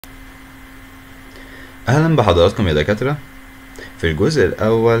أهلا بحضراتكم يا دكاترة. في الجزء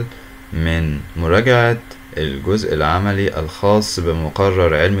الأول من مراجعة الجزء العملي الخاص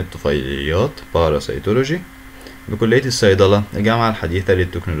بمقرر علم الطفيليات باراسيتولوجي بكلية الصيدلة الجامعة الحديثة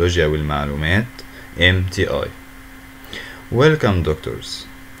للتكنولوجيا والمعلومات MTI. Welcome doctors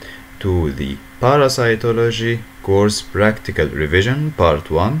to the Parasitology course practical revision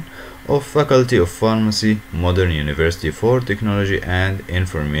part 1 of Faculty of Pharmacy Modern University for Technology and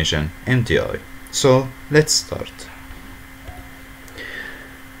Information MTI. So let's start.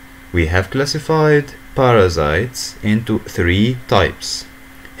 We have classified parasites into three types: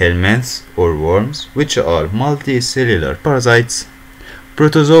 helminths or worms, which are multicellular parasites;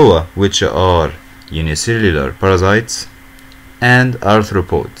 protozoa, which are unicellular parasites; and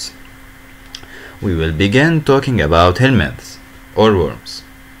arthropods. We will begin talking about helminths or worms.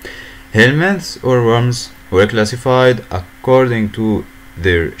 Helminths or worms were classified according to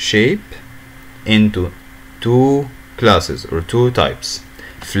their shape into two classes or two types: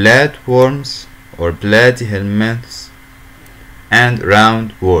 flat worms or platyhelminths and round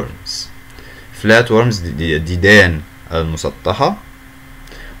worms. flat worms الديدان المسطحة،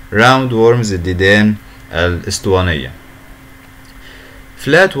 round worms الديدان الاسطوانية.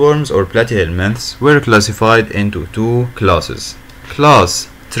 Flat worms or platyhelminths were classified into two classes: class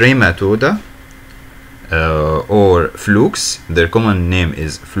Trematoda or flukes, their common name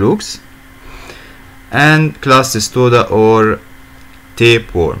is flukes, and class Cystoda or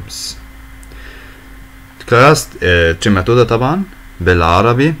tapeworms. class Trematoda طبعا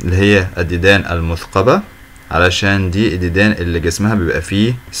بالعربي اللي هي الديدان المثقبة، علشان دي الديدان اللي جسمها بيبقى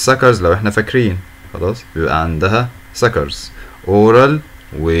فيه suckers. لو احنا فاكرين خلاص بيبقى عندها suckers oral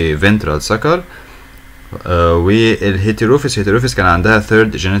و ventral sucker، والهيتروفيس كان عندها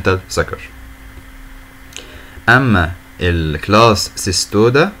third genital sucker. اما الكلاس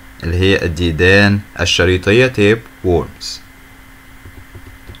سيستودا اللي هي الديدان الشريطية tape worms.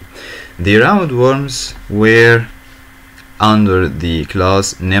 The round worms were under the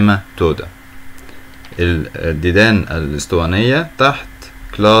class Nematoda. الديدان الاسطوانية تحت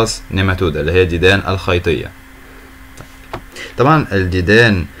كلاس نيماتودا اللي هي الديدان الخيطية. طبعا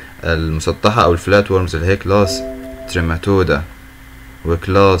الديدان المسطحة أو الفلات وورمز اللي هي كلاس تريماتودا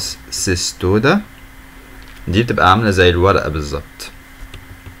وكلاس سيستودا دي بتبقى عاملة زي الورقة بالظبط.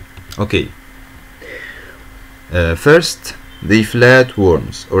 Okay. First, the flat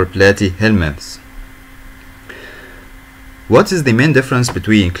worms or platyhelminths. What is the main difference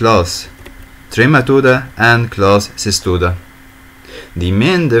between class Trematoda and class Cystoda? The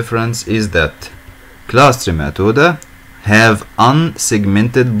main difference is that class Trematoda have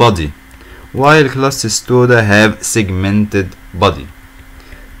unsegmented body while class Cystoda have segmented body.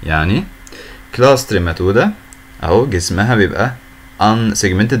 يعني class Trematoda أو جسمها بيبقى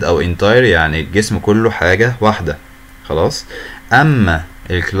unsegmented أو entire، يعني الجسم كله حاجة واحدة خلاص. أما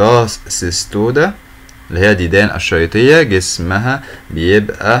الكلاس سيستودا اللي هي ديدان الشريطية جسمها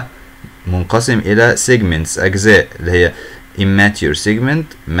بيبقى منقسم إلى segments أجزاء اللي هي immature segment,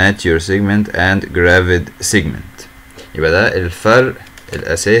 mature segment and gravid segment. يبقى ده الفرق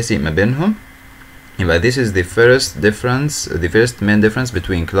الأساسي ما بينهم. يبقى this is the first difference, the first main difference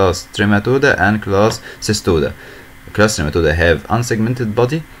between class Trematoda and class Cystoda. Class Trematoda have unsegmented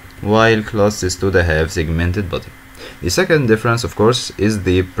body while class Cystoda have segmented body. The second difference, of course, is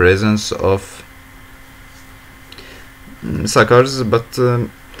the presence of suckers, but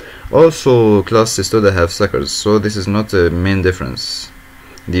also class Cystoda have suckers, so this is not a main difference.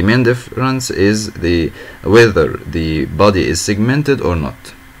 The main difference is whether the body is segmented or not.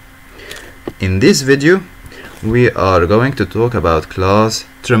 In this video, we are going to talk about class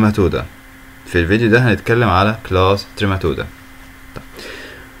Trematoda. في الفيديو ده هنتكلم على class Trematoda.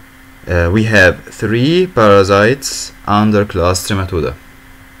 We have three parasites under class Trematoda.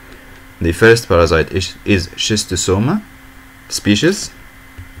 The first parasite is Schistosoma species.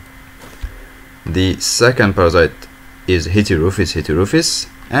 The second parasite is Heterophis,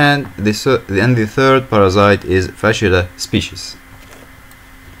 and the third parasite is Fasciola species.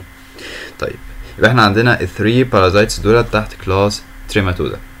 طيب يبقى احنا عندنا ال 3 parasites دول تحت class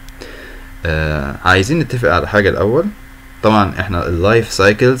Trematoda. عايزين نتفق على حاجة الأول. طبعا احنا اللايف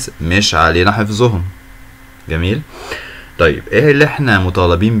سايكلز مش علينا حفظهم. جميل. طيب ايه اللي احنا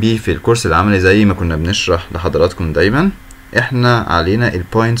مطالبين بيه في الكورس العملي زي ما كنا بنشرح لحضراتكم دايما؟ احنا علينا ال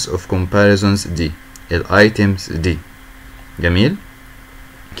points of comparisons دي، الايتمز دي. جميل.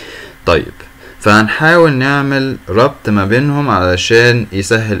 طيب فهنحاول نعمل ربط ما بينهم علشان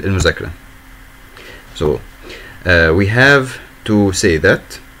يسهل المذاكرة. So we have to say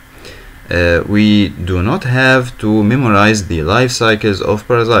that we do not have to memorize the life cycles of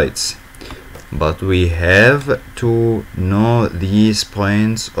parasites. but we have to know these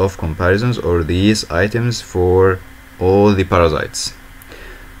points of comparisons or these items for all the parasites.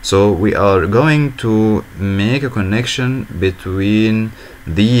 So we are going to make a connection between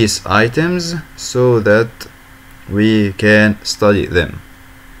these items so that we can study them.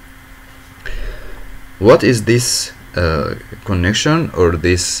 What is this connection or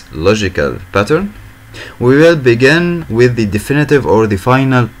this logical pattern? We will begin with the definitive or the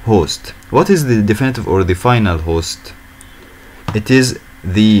final host. What is the definitive or the final host? It is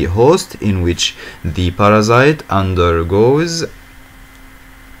the host in which the parasite undergoes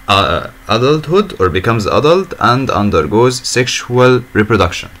adulthood or becomes adult and undergoes sexual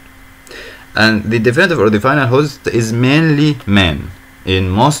reproduction. And the definitive or the final host is mainly man in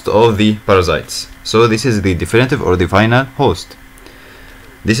most of the parasites. So this is the definitive or the final host.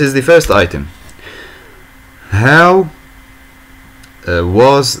 This is the first item. How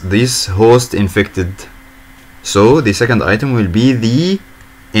was this host infected? So the second item will be the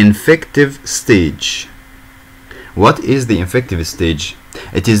infective stage. What is the infective stage?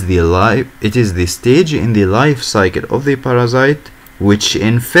 It is the stage in the life cycle of the parasite which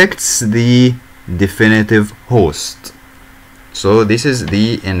infects the definitive host. So this is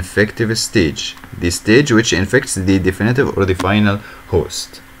the infective stage, the stage which infects the definitive or the final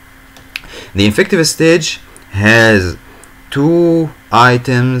host. The infective stage has two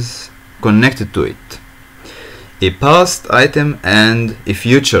items connected to it: a past item and a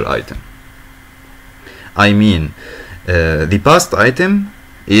future item. I mean, the past item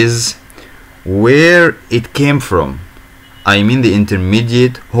is where it came from. I mean the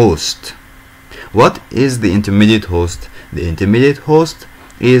intermediate host. What is the intermediate host? The intermediate host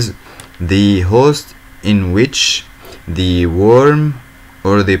is the host in which the worm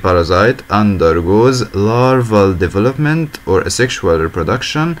or the parasite undergoes larval development or asexual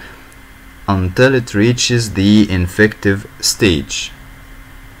reproduction until it reaches the infective stage.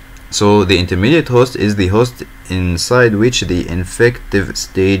 So the intermediate host is the host inside which the infective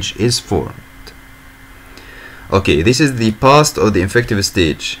stage is formed. Okay, this is the past of the infective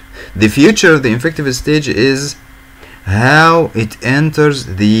stage. The future of the infective stage is how it enters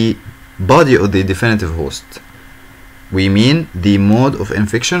the body of the definitive host. We mean the mode of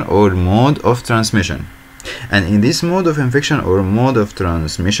infection or mode of transmission. And in this mode of infection or mode of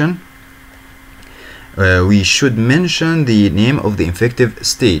transmission, we should mention the name of the infective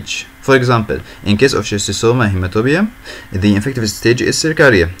stage. For example, in case of schistosoma hematobia, the infective stage is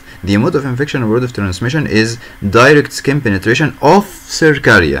cercaria. The mode of infection or mode of transmission is direct skin penetration of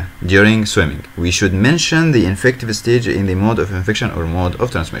cercaria during swimming. We should mention the infective stage in the mode of infection or mode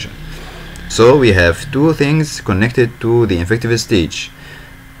of transmission. So we have two things connected to the infective stage: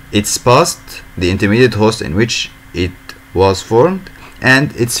 its past, the intermediate host in which it was formed,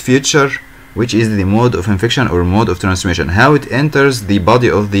 and its future, which is the mode of infection or mode of transmission, how it enters the body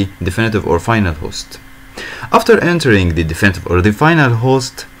of the definitive or final host. After entering the definitive or the final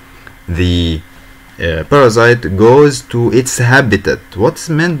host, the parasite goes to its habitat. What's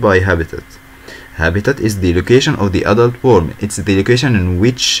meant by habitat? Habitat is the location of the adult worm. It's the location in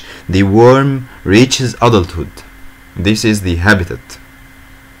which the worm reaches adulthood. This is the habitat.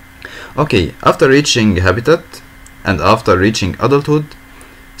 Okay, after reaching habitat and after reaching adulthood,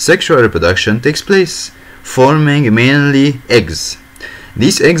 sexual reproduction takes place, forming mainly eggs.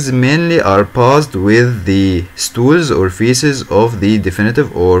 These eggs mainly are passed with the stools or feces of the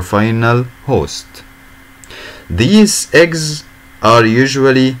definitive or final host. These eggs are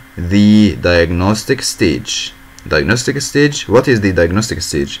usually the diagnostic stage. Diagnostic stage, what is the diagnostic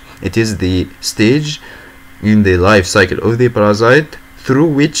stage? It is the stage in the life cycle of the parasite through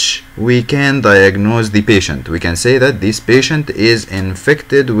which we can diagnose the patient. We can say that this patient is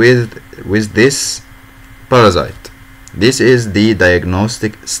infected with this parasite. This is the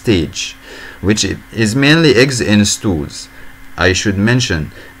diagnostic stage, which is mainly eggs and stools. I should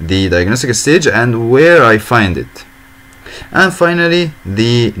mention the diagnostic stage and where I find it. And finally,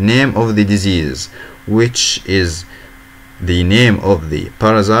 the name of the disease, which is the name of the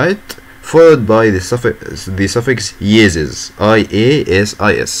parasite followed by the suffix iasis,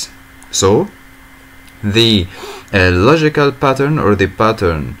 I-A-S-I-S. So the logical pattern or the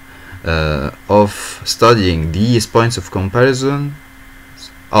pattern of studying these points of comparison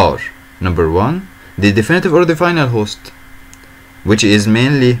are: number one, the definitive or the final host, which is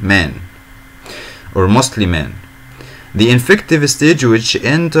mainly man or mostly man; the infective stage, which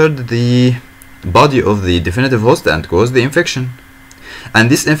entered the body of the definitive host and caused the infection. And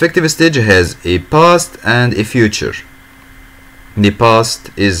this infective stage has a past and a future. The past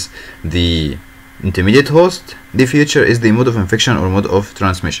is the intermediate host, the future is the mode of infection or mode of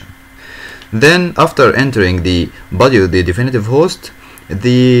transmission. Then after entering the body of the definitive host,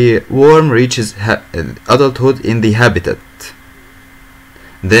 the worm reaches adulthood in the habitat.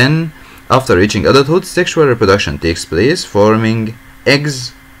 Then after reaching adulthood, sexual reproduction takes place, forming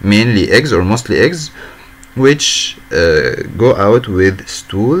eggs, mainly eggs or mostly eggs, which go out with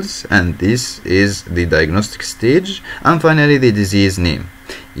stools, and this is the diagnostic stage. And finally the disease name.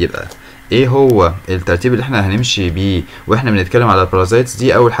 يبقى ايه هو الترتيب اللي احنا هنمشي بيه واحنا بنتكلم على البارازايتس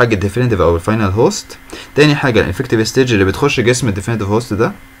دي؟ اول حاجه الديفينيتيف او الفاينل هوست، تاني حاجه الانفكتيف ستيج اللي بتخش جسم الديفينيتيف هوست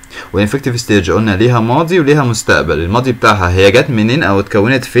ده. والانفكتيف ستيج قلنا ليها ماضي وليها مستقبل. الماضي بتاعها هي جت منين او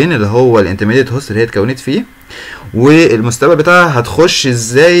اتكونت فين، اللي هو الانترميديت هوست اللي هي اتكونت فيه، والمستقبل بتاعها هتخش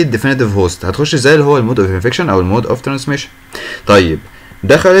ازاي الديفينيتيف هوست، هتخش ازاي اللي هو المود اوف انفكشن او المود اوف ترانسميشن. طيب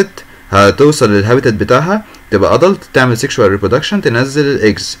دخلت هتوصل للهابيتات بتاعها، تبقى ادلت، تعمل سيكشوال ريبرودكشن، تنزل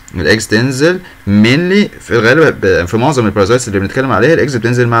الاكس تنزل mainly في الغالب في معظم البارازايتس اللي بنتكلم عليها الاكس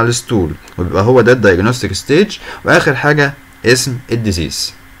بتنزل مع الستول، وبيبقى هو ده الدايجنوستيك ستيج. واخر حاجه اسم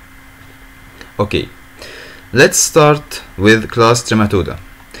الديزيز. Okay, let's start with class Trematoda.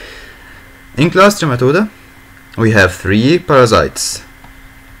 In class Trematoda, we have 3 parasites: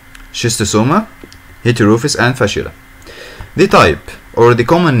 Schistosoma, Heterophis, and Fasciola. The type or the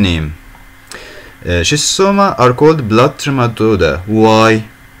common name, Schistosoma are called blood Trematoda. Why?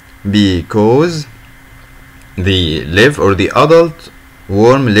 Because the adult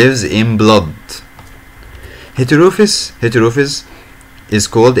worm lives in blood. Heterophis is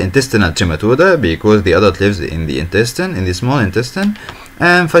called intestinal Trematoda because the adult lives in the intestine, in the small intestine.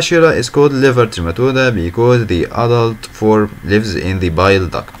 And Fasciola is called liver Trematoda because the adult form lives in the bile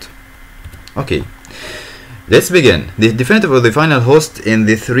duct. Okay, let's begin. The definitive or the final host in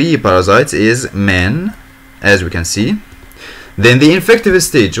the 3 parasites is man, as we can see. Then the infective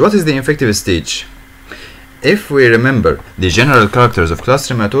stage. What is the infective stage? If we remember the general characters of class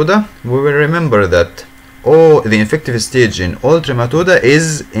Trematoda, we will remember that the infective stage in all Trematoda is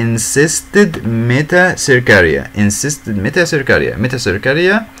encysted metacercaria.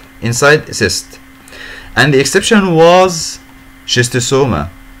 Metacercaria inside cyst. And the exception was Schistosoma.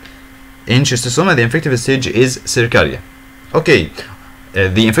 In Schistosoma, the infective stage is cercaria. Okay,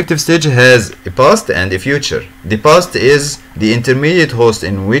 the infective stage has a past and a future. The past is the intermediate host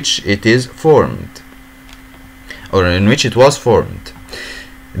in which it is formed, or in which it was formed.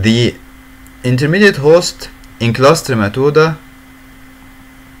 The intermediate host in class Trematoda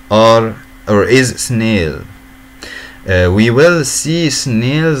is snail. We will see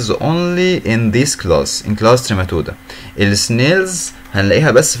snails only in this class, in class Trematoda. السنيلز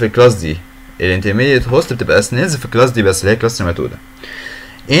هنلاقيها بس في الكلاس دي. الانترميديت هوست بتبقى snails في الكلاس دي بس اللي هي كلاس Trematoda.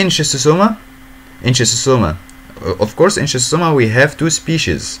 In Schistosoma, of course, in Schistosoma we have 2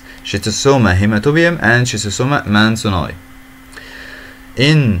 species: Schistosoma hematobium and Schistosoma mansoni.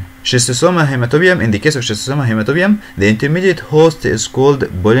 In Schistosoma hematobium, in the case of Schistosoma hematobium, the intermediate host is called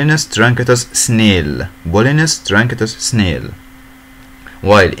Bolinus truncatus snail.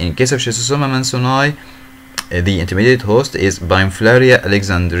 While in case of Schistosoma mansoni, the intermediate host is Bimflaria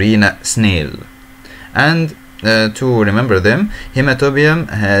alexandrina snail. And to remember them, hematobium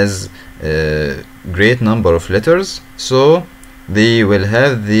has a great number of letters, so they will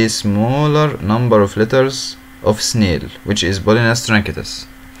have the smaller number of letters of snail, which is Bolinus truncatus.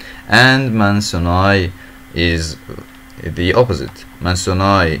 And mansoni is the opposite.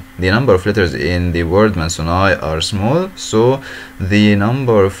 Mansoni, the number of letters in the word mansoni are small, so the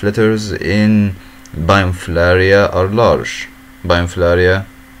number of letters in Bimflaria are large. Bimflaria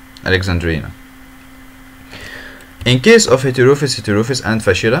alexandrina. In case of Heterophis and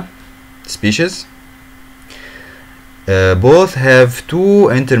Fasciola species, both have 2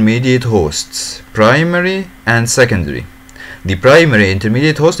 intermediate hosts, primary and secondary. The primary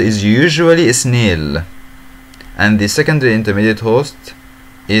intermediate host is usually a snail, and the secondary intermediate host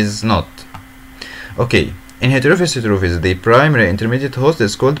is not. Okay, in Heterophis, the primary intermediate host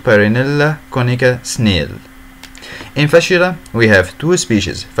is called Pyrenella conica snail. In Fasciola, we have 2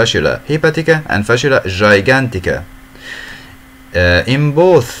 species, Fasciola hepatica and Fasciola gigantica. In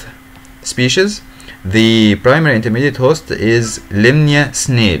both species, the primary intermediate host is Limnia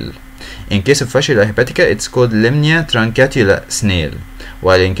snail. In case of Fasciola hepatica, it's called Limnia truncatula snail,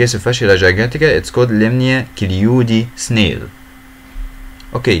 while in case of Fasciola gigantica, it's called Limnia ciliudi snail.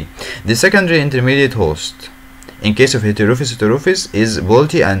 Okay, the secondary intermediate host in case of Heterophis is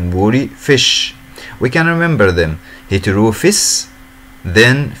Bolti and Buri fish. We can remember them: Heterophis,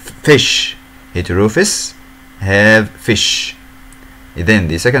 then fish. Heterophis have fish. Then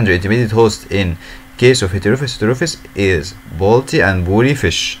the secondary intermediate host in case of Heterophis is Bolti and Buri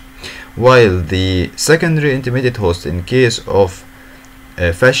fish, while the secondary intermediate host in case of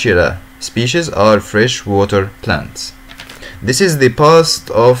Fasciola species are freshwater plants. This is the past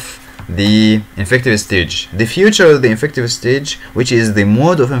of the infective stage. The future of the infective stage, which is the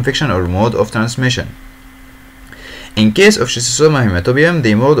mode of infection or mode of transmission. In case of Schistosoma hematobium,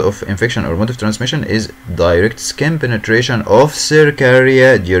 the mode of infection or mode of transmission is direct skin penetration of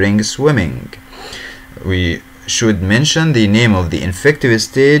cercaria during swimming. We should mention the name of the infective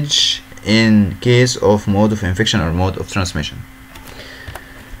stage in case of mode of infection or mode of transmission.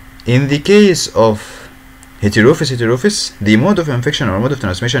 In the case of Heterophis, the mode of infection or mode of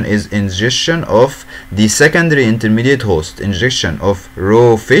transmission is ingestion of the secondary intermediate host, injection of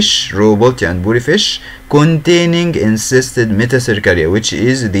raw fish, raw bolti and buri fish, containing encysted metacercaria, which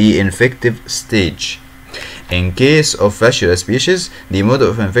is the infective stage. In case of Fasciola species, the mode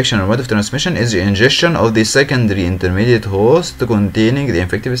of infection or mode of transmission is ingestion of the secondary intermediate host containing the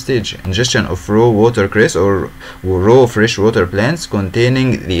infective stage, ingestion of raw watercress or raw freshwater plants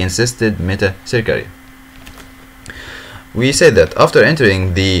containing the encysted metacercaria. We said that after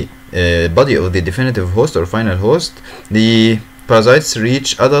entering the body of the definitive host or final host, the parasites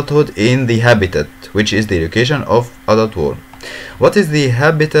reach adulthood in the habitat, which is the location of adult worm. What is the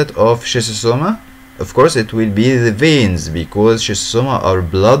habitat of Schistosoma? Of course, it will be the veins, because Schistosoma are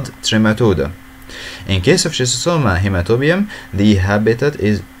blood Trematoda. In case of Schistosoma hematobium, the habitat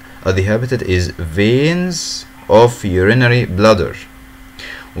is veins of urinary bladder.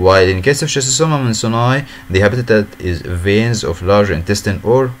 While in case of Schistosoma mansoni, the habitat is veins of large intestine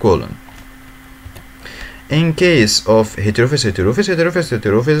or colon. In case of Heterophis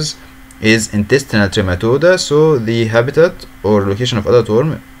is intestinal Trematoda, so the habitat or location of adult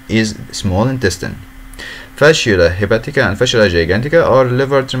worm is small intestine. Fasciola hepatica and Fasciola gigantica are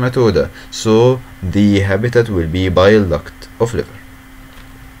liver Trematoda, so the habitat will be bile duct of liver.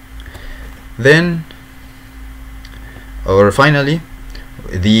 Then, or finally,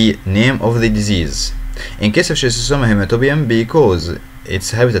 the name of the disease. In case of Schistosoma hematobium, because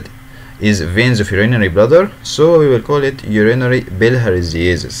its habitat is veins of urinary bladder, so we will call it urinary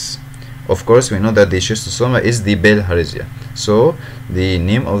bilharziasis. Of course, we know that the Schistosoma is the bilharzia, so the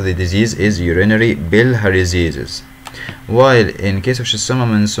name of the disease is urinary bilharziasis. While in case of Schistosoma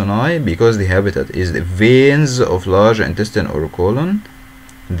mansoni, because the habitat is the veins of large intestine or colon,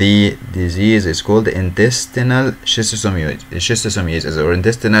 the disease is called intestinal schistosomiasis or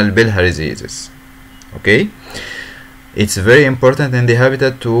intestinal bilharziasis. Okay, it's very important in the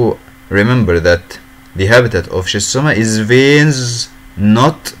habitat to remember that the habitat of Schistosoma is veins,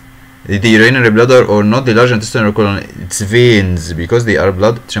 not the urinary bladder or not the large intestine or colon. It's veins because they are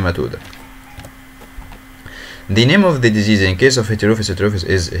blood Trematoda. The name of the disease in case of Heterophis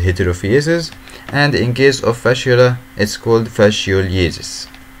is heterophiasis, and in case of Fasciola it's called fascioliasis.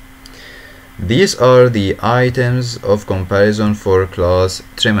 These are the items of comparison for class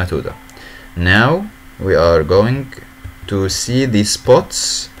Trematoda. Now we are going to see the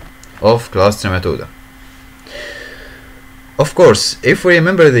spots of class Trematoda. Of course, if we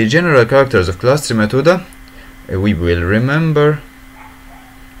remember the general characters of class Trematoda, we will remember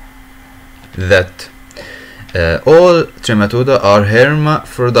that all Trematoda are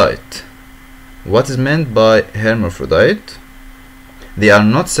hermaphrodite. What is meant by hermaphrodite? They are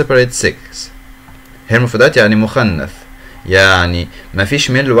not separate sex. hermaphrodite يعني مخنث، يعني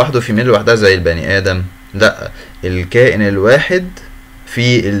مفيش ميل لوحده في ميل لوحدها زي البني آدم، لا، الكائن الواحد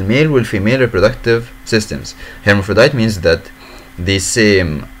في الميل والفيميل reproductive systems. Hermaphrodite means that the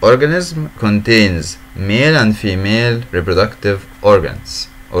same organism contains male and female reproductive organs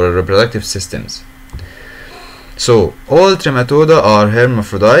or reproductive systems. So all Trematoda are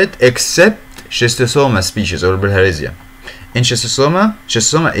hermaphrodite except Schistosoma species or bilharzia. In Schistosoma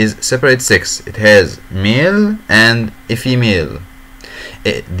is separate sex. It has male and a female.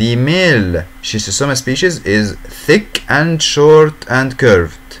 The male Schistosoma species is thick and short and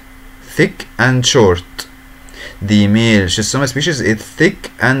curved. Thick and short. The male Schistosoma species is thick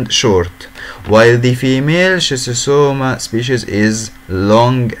and short, while the female Schistosoma species is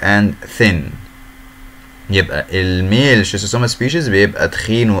long and thin. يبقى الميل شيستوسوما سبيشيز بيبقى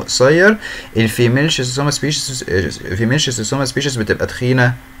تخين وقصير، الفيميل شيستوسوما سبيشيز بتبقى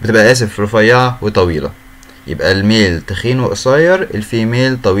تخينه، بتبقى رفيعه وطويله. يبقى الميل تخين وقصير،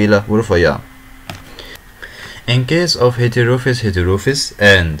 الفيميل طويله ورفيعه. In case of Heterophis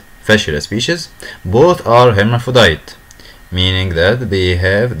and Fasciola species, both are hermaphrodite, meaning that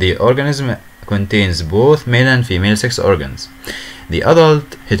the organism contains both male and female sex organs. The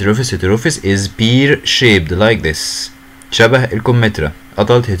adult Heterophis is pear-shaped like this، شبه الكمثرى.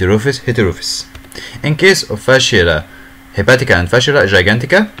 Adult Heterophis. In case of Fasciola hepatica and Fasciola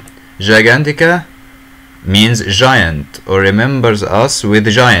gigantica means giant or remembers us with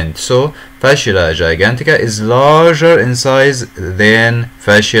giant. So fasciola gigantica is larger in size than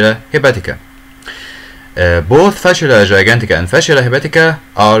fasciola hepatica. Both fasciola gigantica and fasciola hepatica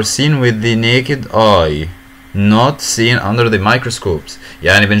are seen with the naked eye, not seen under the microscopes.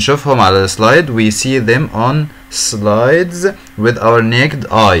 يعني بنشوفهم على السلايد. We see them on slides with our naked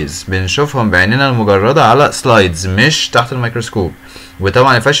eyes. بنشوفهم بعيننا المجردة على slides مش تحت الميكروسكوب.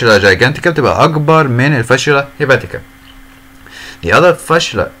 وطبعا الفاشيولا جايجانتيكا بتبقى أكبر من الفاشيولا هيباتيكا. The other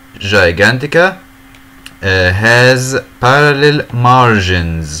fasciola gigantica has parallel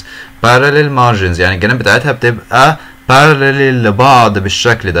margins. parallel margins يعني الجناب بتاعتها بتبقى parallel لبعض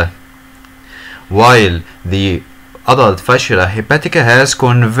بالشكل ده. while the adult fasciola hepatica has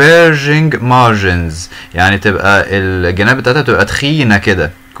converging margins يعني تبقى الجناب بتاعتها بتبقى تخينة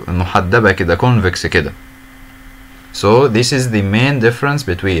كده محدبة كده convex كده. So this is the main difference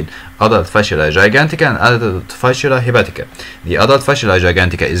between adult fasciola gigantica and adult fasciola hepatica. The adult fasciola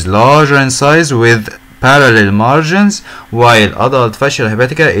gigantica is larger in size with parallel margins, while adult fasciola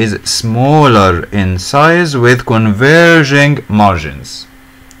hepatica is smaller in size with converging margins.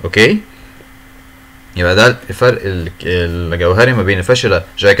 Okay? يبقى ده الفرق الجوهري ما بين الفاشيولا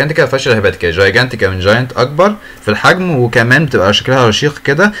جايجانتيكا والفاشيولا هيباتيكا. جايجانتيكا من جاينت اكبر في الحجم وكمان بتبقى شكلها رشيق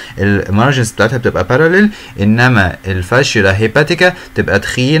كده، المارجنز بتاعتها بتبقى باراليل، انما الفاشيولا هيباتيكا تبقى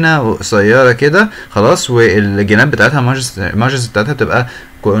تخينه وقصيره كده خلاص، والجناب بتاعتها المارجنز بتاعتها بتبقى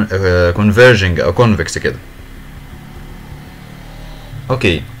كونفيرجنج او كونفكس كده.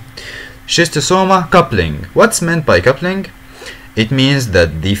 اوكي. شيستوسوما coupling. What's meant by coupling? It means that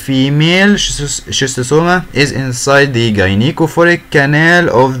the female schistosoma is inside the gynecophoric canal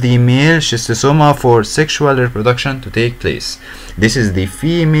of the male schistosoma for sexual reproduction to take place. This is the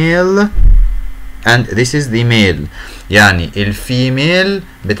female and this is the male. يعني الفيميل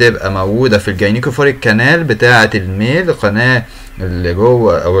بتبقى موجودة في الجينيكوفوريك كانال بتاعة الميل، القناة اللي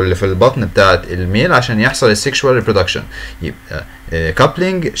جوه او اللي في البطن بتاعة الميل عشان يحصل السكشوال reproduction. يبقى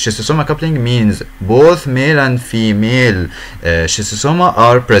coupling, schistosoma coupling means both male and female schistosoma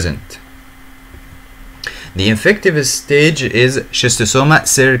are present. The infective stage is schistosoma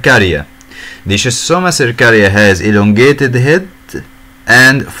cercaria. The schistosoma cercaria has elongated head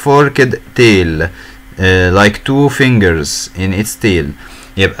and forked tail, like two fingers in its tail.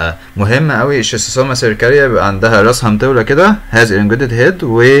 يبقى مهم قوي الشيستوسوما سيركاريا يبقى عندها راسها مطولة كده has elongated head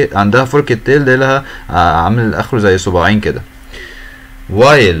وعندها forked tail ديلها عامل اخره زي صباعين كده.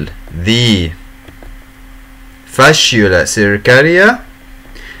 while the fasciola cercaria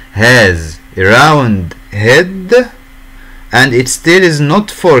has a round head and its tail is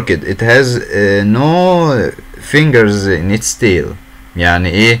not forked. It has no fingers in its tail. يعني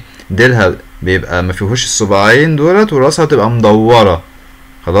ايه؟ ديلها بيبقى ما فيهوش الصباعين دولت وراسها تبقى مدورة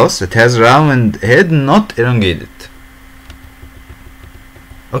خلاص. It has round head not elongated.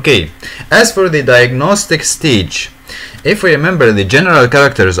 Okay. As for the diagnostic stage, if we remember the general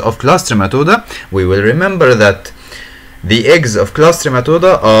characters of class Trematoda, we will remember that the eggs of class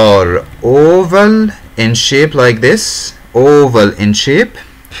Trematoda are oval in shape like this, oval in shape,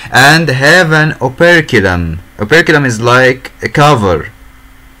 and have an operculum. Operculum is like a cover,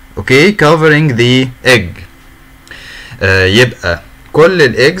 okay, covering the egg. يبقى كل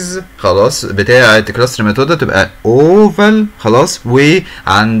الاجز خلاص بتاعه كلاس تريماتودا تبقى اوفال خلاص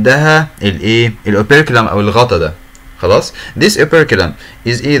وعندها الايه الاوبركلم او الغطا ده خلاص. This operculum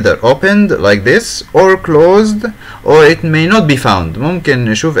is either opened like this or closed or it may not be found. ممكن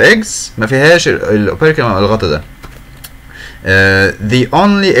نشوف eggs ما فيهاش الاوبركلم او الغطا ده. The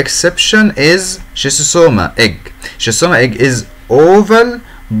only exception is schistosoma egg. Schistosoma egg is oval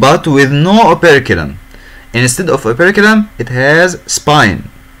but with no operculum. Instead of operculum, it has spine,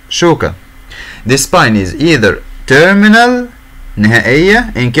 شوكة. The spine is either terminal,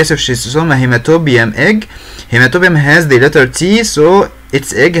 نهائية. In case of schistosoma hematobium egg, hematobium has the letter T, so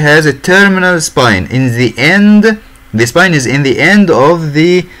its egg has a terminal spine. In the end, the spine is in the end of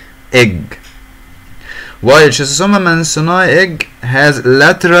the egg. While schistosoma mansoni egg has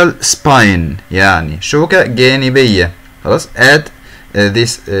lateral spine, يعني شوكة جانبية خلاص at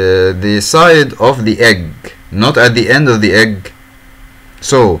the side of the egg, not at the end of the egg.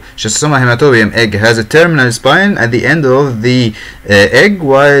 So schistosoma hematobium egg has a terminal spine at the end of the egg,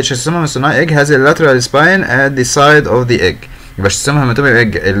 while schistosoma mansoni egg has a lateral spine at the side of the egg. يبقى schistosoma hematobium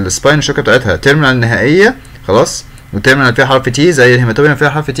egg السباين الشوكة بتاعتها terminal نهائية خلاص، والتيرمينال فيها حرف تي زي الهيماتوبيوم فيها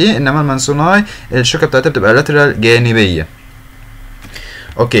حرف تي، انما المانسوناي الشوكة بتاعتها بتبقى لاترال جانبية.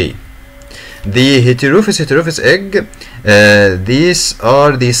 اوكي. The heterophys egg, these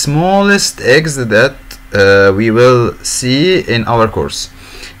are the smallest eggs that we will see in our course.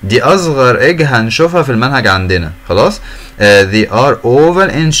 دي اصغر ايج هنشوفها في المنهج عندنا. خلاص. They are oval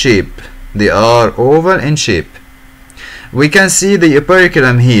in shape. They are oval in shape. We can see the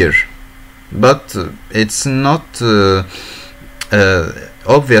operculum here, but it's not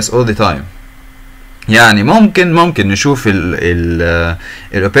obvious all the time. يعني ممكن نشوف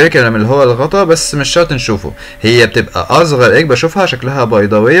الاوبيركلم اللي هو الغطا، بس مش شرط نشوفه. هي بتبقى اصغر ايج بشوفها شكلها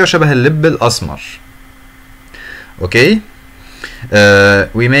بيضاويه وشبه اللب الاسمر. اوكي.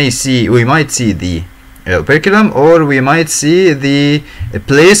 we might see the operculum, or we might see the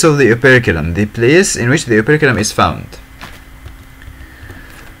place of the operculum, the place in which the operculum is found.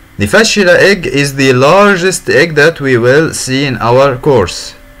 The fascicular egg is the largest egg that we will see in our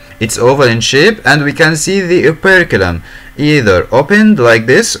course. It's oval in shape, and we can see the operculum either opened like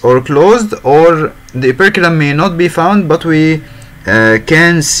this or closed, or the operculum may not be found, but we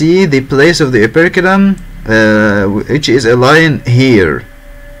can see the place of the operculum, which is a line here,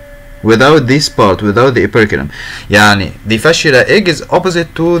 without this part, without the operculum. يعني the fascicular egg is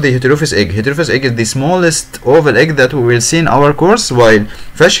opposite to the heterophys egg. Heterophys egg is the smallest oval egg that we will see in our course, while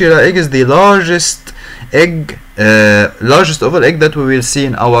fascicular egg is the largest oval egg that we will see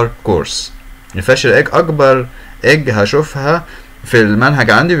in our course. الفاشيولا egg اكبر egg هشوفها في المنهج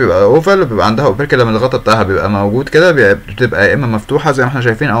عندي، بيبقى اوفال، بيبقى عندها اوبركلم، الغطا بتاعها بيبقى موجود كده، بتبقى يا اما مفتوحه زي ما احنا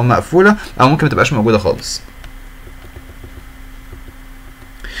شايفين او مقفوله، او ممكن متبقاش موجوده خالص.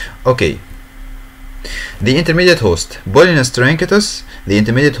 Okay. The intermediate host, Bolinus truncatus, the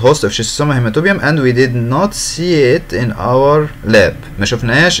intermediate host of Schistosoma hematobium, and we did not see it in our lab. ما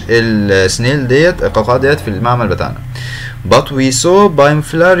شفناش السنيل ديت، القوقعة ديت في المعمل بتاعنا. But we saw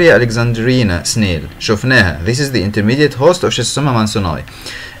Bimflaria alexandrina snail. شفناها. This is the intermediate host of Schistosoma mansoni.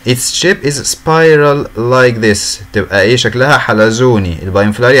 Its shape is spiral like this. تبقى ايه شكلها حلزوني.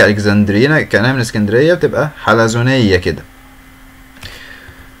 البايمفلاريا alexandrina كأنها من اسكندرية، بتبقى حلزونية كده.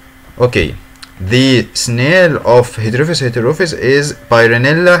 Okay. The snail of Heterophis is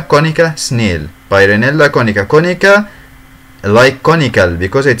Pyrenella conica snail. Pyrenella conica. Conica like conical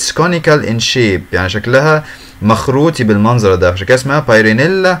because it's conical in shape. يعني شكلها مخروطي بالمنظر ده، عشان كده اسمها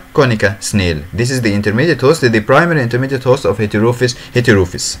Pyrenella conica snail. This is the intermediate host, the primary intermediate host of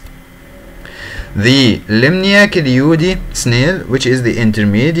Heterophis. The Limnia Kiliudi snail, which is the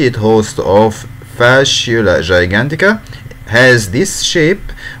intermediate host of Fasciula gigantica, has this shape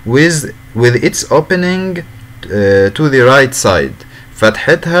with its opening to the right side.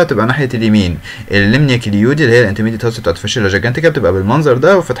 فتحتها تبقى ناحية اليمين. الليمنيا كليودي اللي هي الانترميديت هوست بتاعت فاشيولا جيجانتيكا بتبقى بالمنظر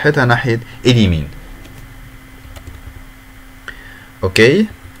ده، وفتحتها ناحية اليمين. Okay.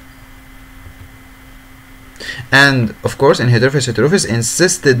 And of course in Heterophis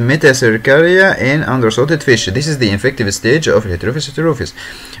encysted metacercaria in undersalted fish. This is the infective stage of Heterophis.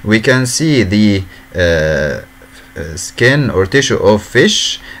 We can see the skin or tissue of fish,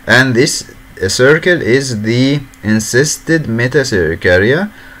 and this circle is the encysted metacercaria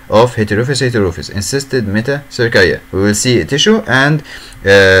of Heterophis. Encysted metacercaria. We will see a tissue and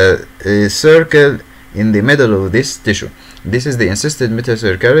a circle in the middle of this tissue. This is the encysted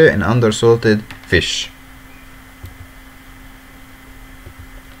metacercaria in undersalted fish.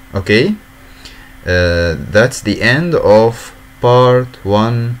 Okay. That's the end of part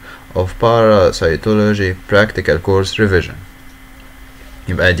 1 of parasitology practical course revision.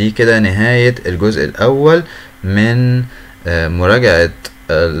 يبقى دي كده نهاية الجزء الأول من مراجعة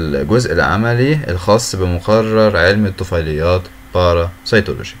الجزء العملي الخاص بمقرر علم الطفيليات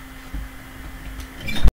parasitology.